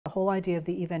whole idea of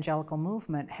the evangelical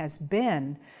movement has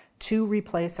been to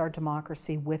replace our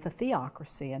democracy with a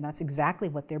theocracy, and that's exactly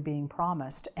what they're being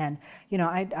promised. And you know,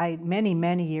 I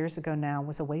many years ago now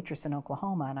was a waitress in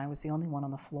Oklahoma, and I was the only one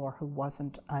on the floor who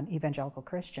wasn't an evangelical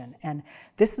Christian. And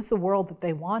this is the world that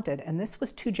they wanted, and this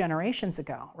was 2 generations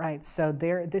ago, right? So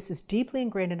this is deeply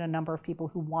ingrained in a number of people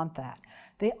who want that.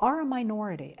 They are a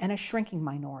minority, and a shrinking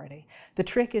minority. The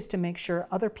trick is to make sure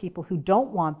other people who don't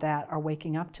want that are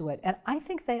waking up to it, and I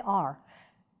think they are.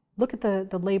 Look at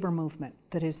the labor movement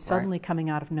that is suddenly coming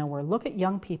out of nowhere. Look at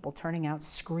young people turning out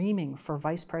screaming for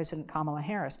Vice President Kamala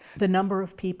Harris. The number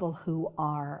of people who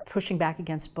are pushing back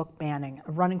against book banning,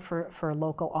 running for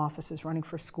local offices, running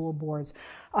for school boards,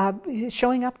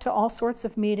 showing up to all sorts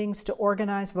of meetings to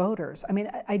organize voters. I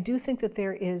mean, I do think that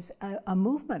there is a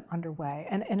movement underway,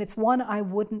 and it's one I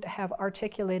wouldn't have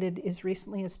articulated as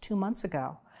recently as 2 months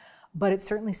ago, but it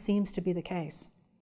certainly seems to be the case.